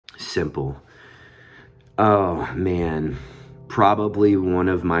simple. Oh man, probably one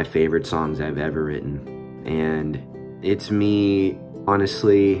of my favorite songs I've ever written. And it's me,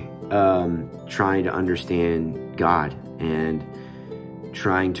 honestly, trying to understand God and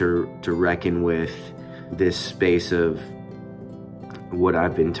trying to reckon with this space of what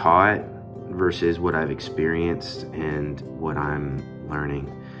I've been taught versus what I've experienced and what I'm learning,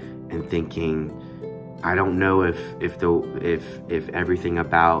 and thinking, I don't know if everything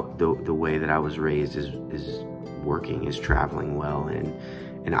about the way that I was raised is working, is traveling well,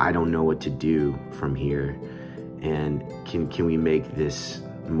 and I don't know what to do from here. And can we make this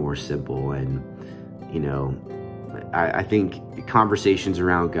more simple? And you know, I think conversations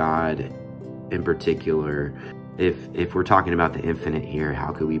around God in particular, if we're talking about the infinite here,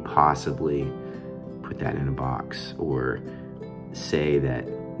 how could we possibly put that in a box or say that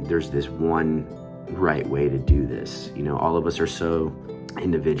there's this one right way to do this? You know, all of us are so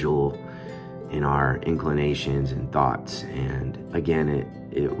individual in our inclinations and thoughts. And again,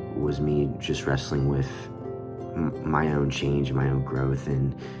 it was me just wrestling with my own change, my own growth,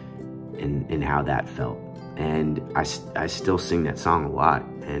 and how that felt. And I still sing that song a lot,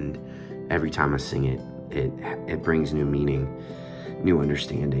 and every time I sing it, it brings new meaning, new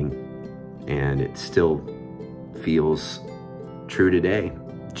understanding, and it still feels true today,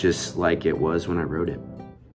 just like it was when I wrote it.